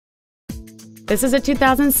This is a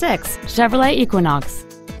 2006 Chevrolet Equinox.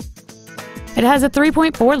 It has a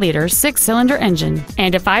 3.4-liter six-cylinder engine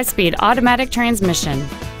and a 5-speed automatic transmission.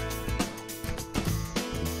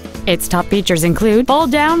 Its top features include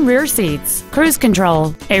fold-down rear seats, cruise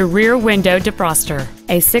control, a rear window defroster,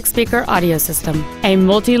 a 6-speaker audio system, a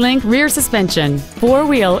multi-link rear suspension,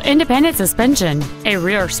 4-wheel independent suspension, a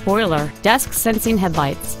rear spoiler, dusk-sensing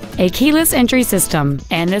headlights, a keyless entry system,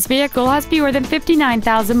 and this vehicle has fewer than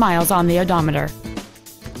 59,000 miles on the odometer.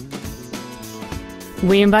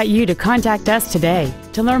 We invite you to contact us today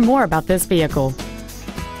to learn more about this vehicle.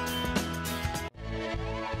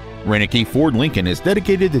 Reineke Ford Lincoln is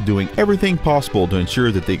dedicated to doing everything possible to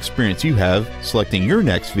ensure that the experience you have selecting your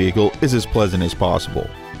next vehicle is as pleasant as possible.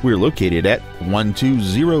 We're located at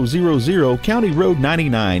 12000 County Road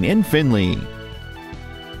 99 in Findlay.